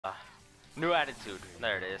New attitude.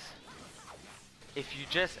 There it is. If you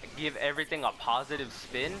just give everything a positive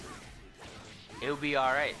spin, it'll be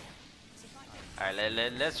alright. Alright,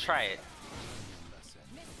 let's try it.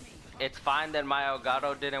 It's fine that my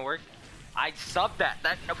Elgato didn't work. I subbed that.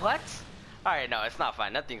 What? Alright, no, it's not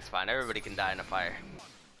fine. Nothing's fine. Everybody can die in a fire.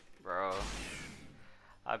 Bro.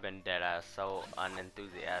 I've been dead ass so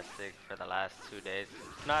unenthusiastic for the last 2 days.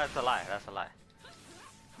 No, that's a lie. That's a lie.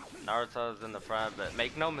 Naruto's in the front, but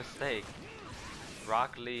make no mistake,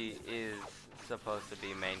 Rock Lee is supposed to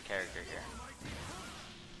be main character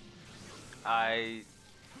here.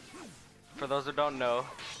 For those who don't know,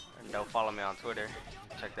 and don't follow me on Twitter,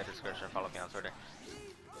 check the description, follow me on Twitter.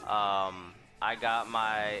 I got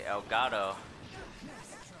my Elgato,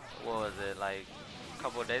 what was it, like a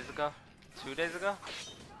couple of days ago? 2 days ago?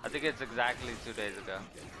 I think it's exactly 2 days ago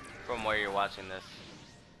from where you're watching this.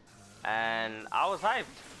 And I was hyped.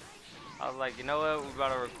 I was like, you know what, we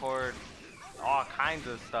gotta record all kinds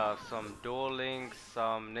of stuff. Some Duel Links,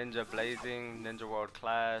 some Ninja Blazing, Ninja World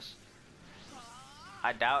Clash.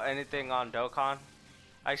 I doubt anything on Dokkan.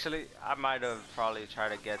 Actually, I might have probably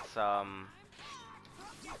tried to get some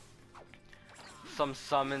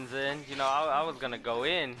summons in. You know, I was gonna go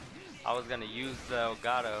in. I was gonna use the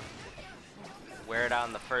Elgato, wear it out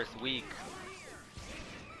in the first week.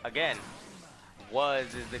 Again,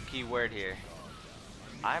 is the key word here.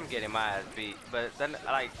 I'm getting my ass beat, but then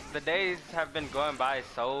like the days have been going by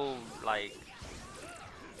so like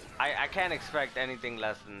I can't expect anything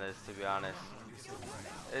less than this, to be honest.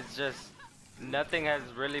 It's just nothing has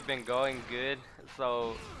really been going good,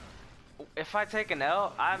 so if I take an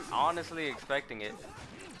L, I'm honestly expecting it.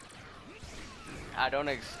 I don't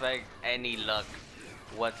expect any luck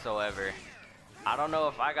whatsoever. I don't know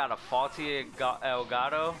if I got a faulty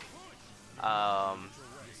Elgato,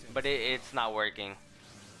 but it's not working.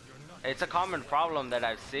 It's a common problem that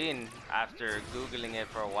I've seen after Googling it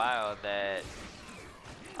for a while, that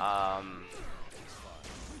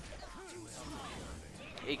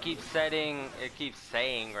it keeps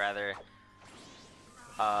saying rather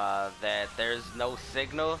that there's no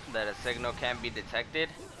signal, that a signal can't be detected.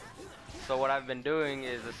 So what I've been doing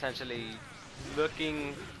is essentially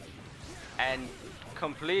looking and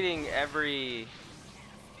completing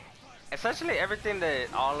essentially everything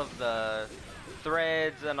that all of the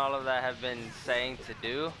threads and all of that have been saying to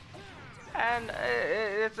do, and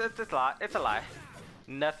it's a lie.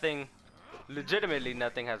 Nothing, legitimately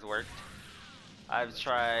nothing has worked. I've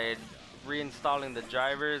tried reinstalling the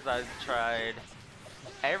drivers. I've tried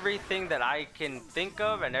everything that I can think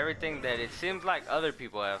of and everything that it seems like other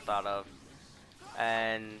people have thought of,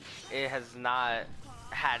 and it has not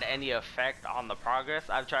had any effect on the progress.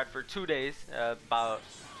 I've tried for 2 days, about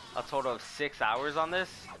a total of 6 hours on this.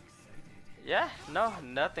 Yeah, no,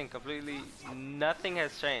 nothing, completely nothing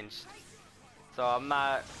has changed. So I'm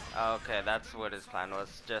not, okay, that's what his plan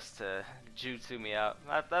was, just to jutsu me out.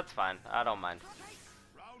 That's fine, I don't mind.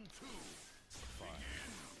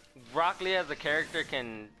 Rock Lee as a character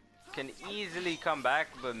can easily come back,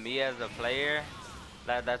 but me as a player,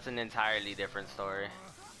 that's an entirely different story.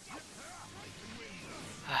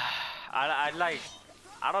 I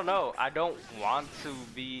don't know, I don't want to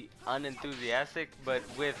be unenthusiastic, but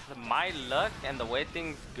with my luck and the way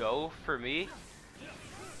things go for me,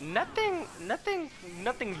 nothing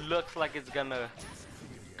looks like it's gonna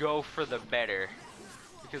go for the better,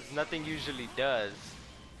 because nothing usually does.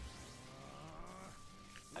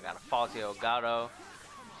 I got a faulty Elgato,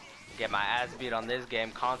 get my ass beat on this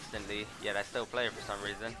game constantly, yet I still play it for some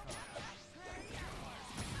reason.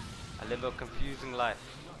 I live a confusing life.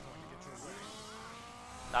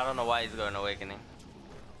 I don't know why he's going Awakening.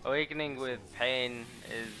 Awakening with Pain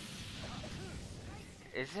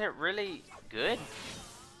isn't it really good,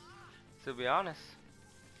 to be honest.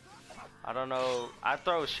 I don't know. I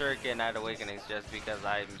throw Shuriken at Awakenings just because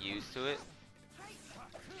I'm used to it.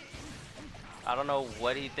 I don't know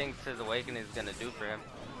what he thinks his Awakening is gonna do for him.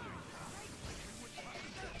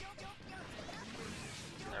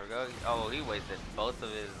 There we go. Oh, he wasted both of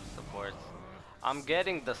his supports. I'm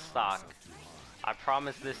getting the stock. I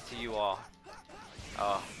promise this to you all.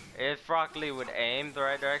 Oh, if Rock Lee would aim the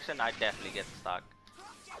right direction, I'd definitely get the stock.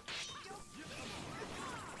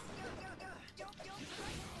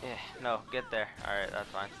 Yeah, no, get there. Alright, that's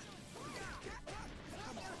fine.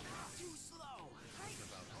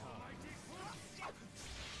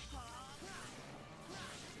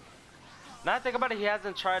 Now I think about it, he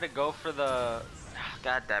hasn't tried to go for the...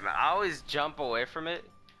 God damn it, I always jump away from it.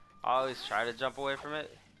 I always try to jump away from it.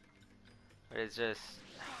 But it's just...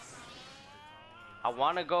 I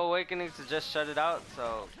want to go Awakening to just shut it out,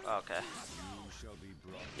 so... Okay.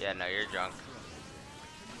 Yeah, no, you're drunk.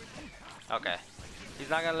 Okay. He's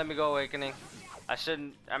not gonna let me go awakening. I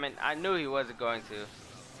shouldn't. I mean, I knew he wasn't going to.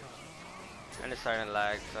 And it's starting to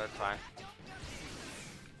lag, so it's fine.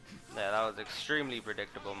 Yeah, that was extremely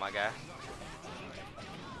predictable, my guy.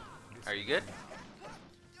 Are you good?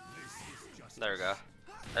 There we go.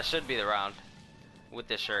 That should be the round. With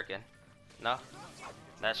this shuriken. No?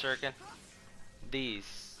 That shuriken?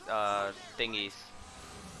 These, thingies.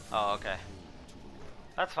 Oh, okay.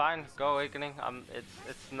 That's fine. Go awakening.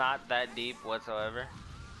 It's not that deep whatsoever.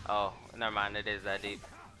 Oh, never mind. It is that deep.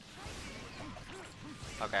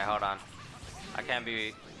 Okay, hold on. I can't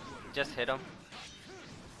be. Just hit him.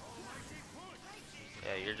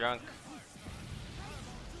 Yeah, you're drunk.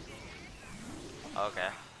 Okay.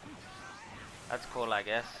 That's cool, I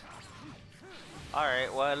guess.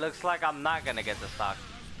 Alright, well, it looks like I'm not gonna get the stock.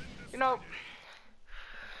 You know.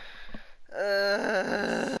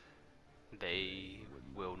 They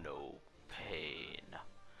will know pain.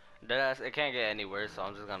 It can't get any worse, so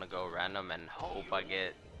I'm just gonna go random and hope I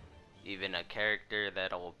get even a character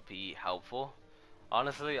that'll be helpful.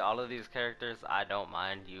 Honestly, all of these characters I don't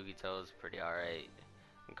mind. Yugito's pretty alright.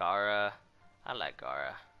 Gaara, I like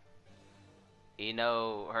Gaara.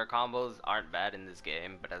 Her combos aren't bad in this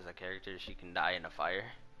game, but as a character she can die in a fire.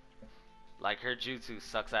 Like, her jutsu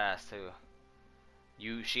sucks ass too.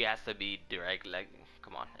 She has to be direct, like,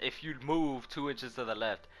 come on. If you move 2 inches to the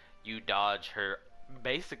left, you dodge her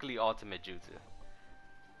basically ultimate jutsu.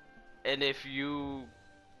 And if you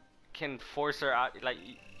can force her out, like,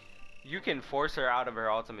 you can force her out of her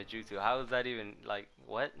ultimate jutsu. How is that even, like,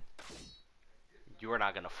 what? You are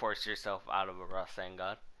not gonna force yourself out of a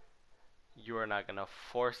Rasengan. You are not gonna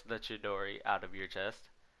force the Chidori out of your chest.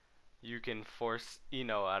 You can force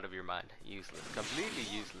Ino out of your mind. Useless. Completely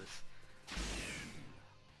useless.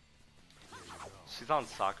 She's on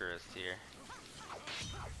Sakura's tier.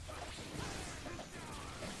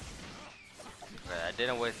 Okay, I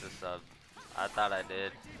didn't waste the sub. I thought I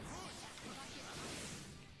did.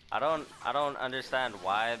 I don't understand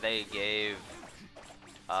why they gave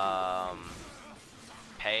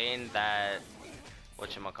Pain that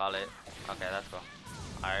whatchamacallit. Okay, that's cool.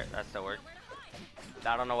 Alright, that still worked.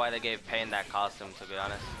 I don't know why they gave Pain that costume, to be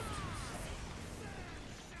honest.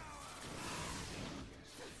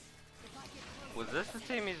 Was this the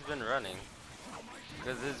team he's been running?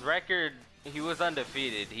 Because his record, he was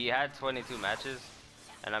undefeated. He had 22 matches.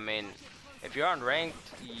 And I mean, if you're on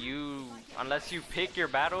ranked, unless you pick your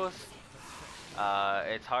battles,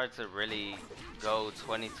 it's hard to really go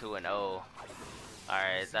 22-0.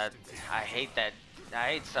 Alright, I hate that.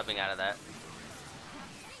 I hate subbing out of that.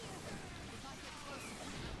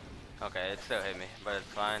 Okay, it still hit me, but it's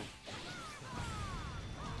fine.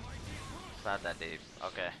 It's not that deep.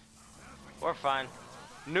 Okay. We're fine.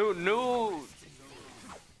 New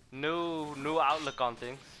outlook on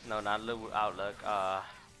things. No, not new outlook.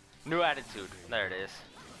 New attitude. There it is.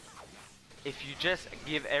 If you just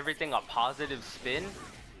give everything a positive spin,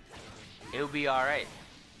 it'll be alright.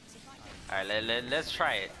 Alright, let's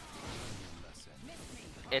try it.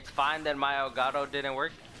 It's fine that my Elgato didn't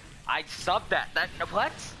work. I subbed that.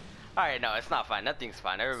 What? Alright, no, it's not fine. Nothing's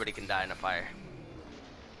fine. Everybody can die in a fire.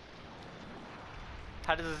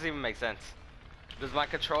 How does this even make sense? Does my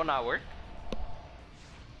control not work?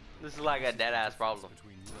 This is like a dead ass problem.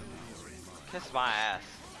 Kiss my ass.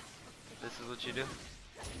 This is what you do?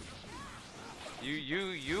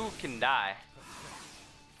 You can die.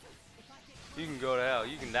 You can go to hell.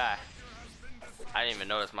 You can die. I didn't even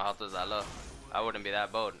notice my health was that low. I wouldn't be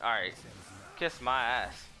that bold. Alright. Kiss my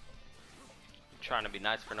ass. You're trying to be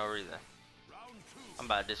nice for no reason. I'm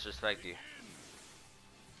about to disrespect you.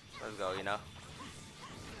 Let's go, you know.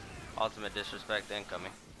 Ultimate disrespect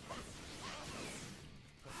incoming.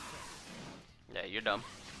 Yeah, you're dumb.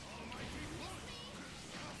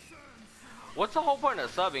 What's the whole point of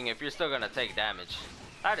subbing if you're still gonna take damage?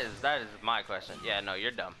 That is my question. Yeah, no,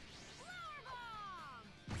 you're dumb.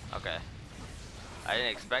 Okay. I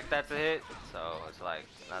didn't expect that to hit, so it's like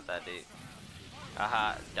not that deep.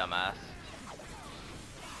 Aha, dumbass.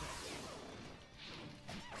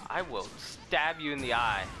 I will stab you in the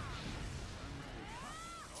eye.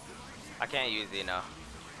 I can't use Eno.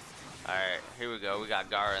 Alright, here we go. We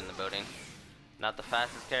got Gaara in the building. Not the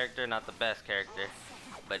fastest character, not the best character,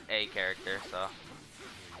 but a character, so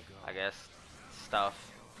I guess stuff.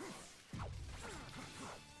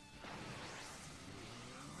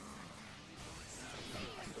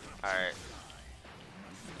 Alright.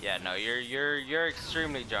 Yeah, no, you're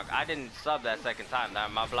extremely drunk. I didn't sub that second time. Now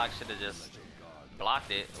my block should have just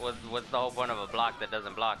blocked it. What's the whole point of a block that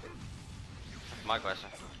doesn't block? That's my question.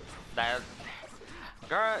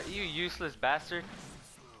 Gaara, you useless bastard.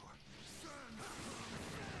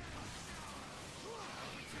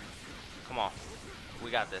 Come on. We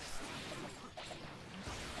got this.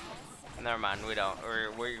 Never mind, we don't.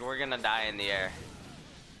 We're gonna die in the air.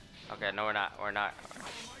 Okay, no we're not. We're not.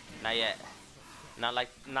 Not yet. Not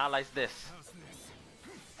like this.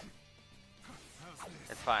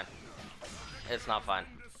 It's fine. It's not fine.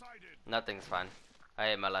 Nothing's fine.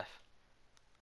 I hate my life.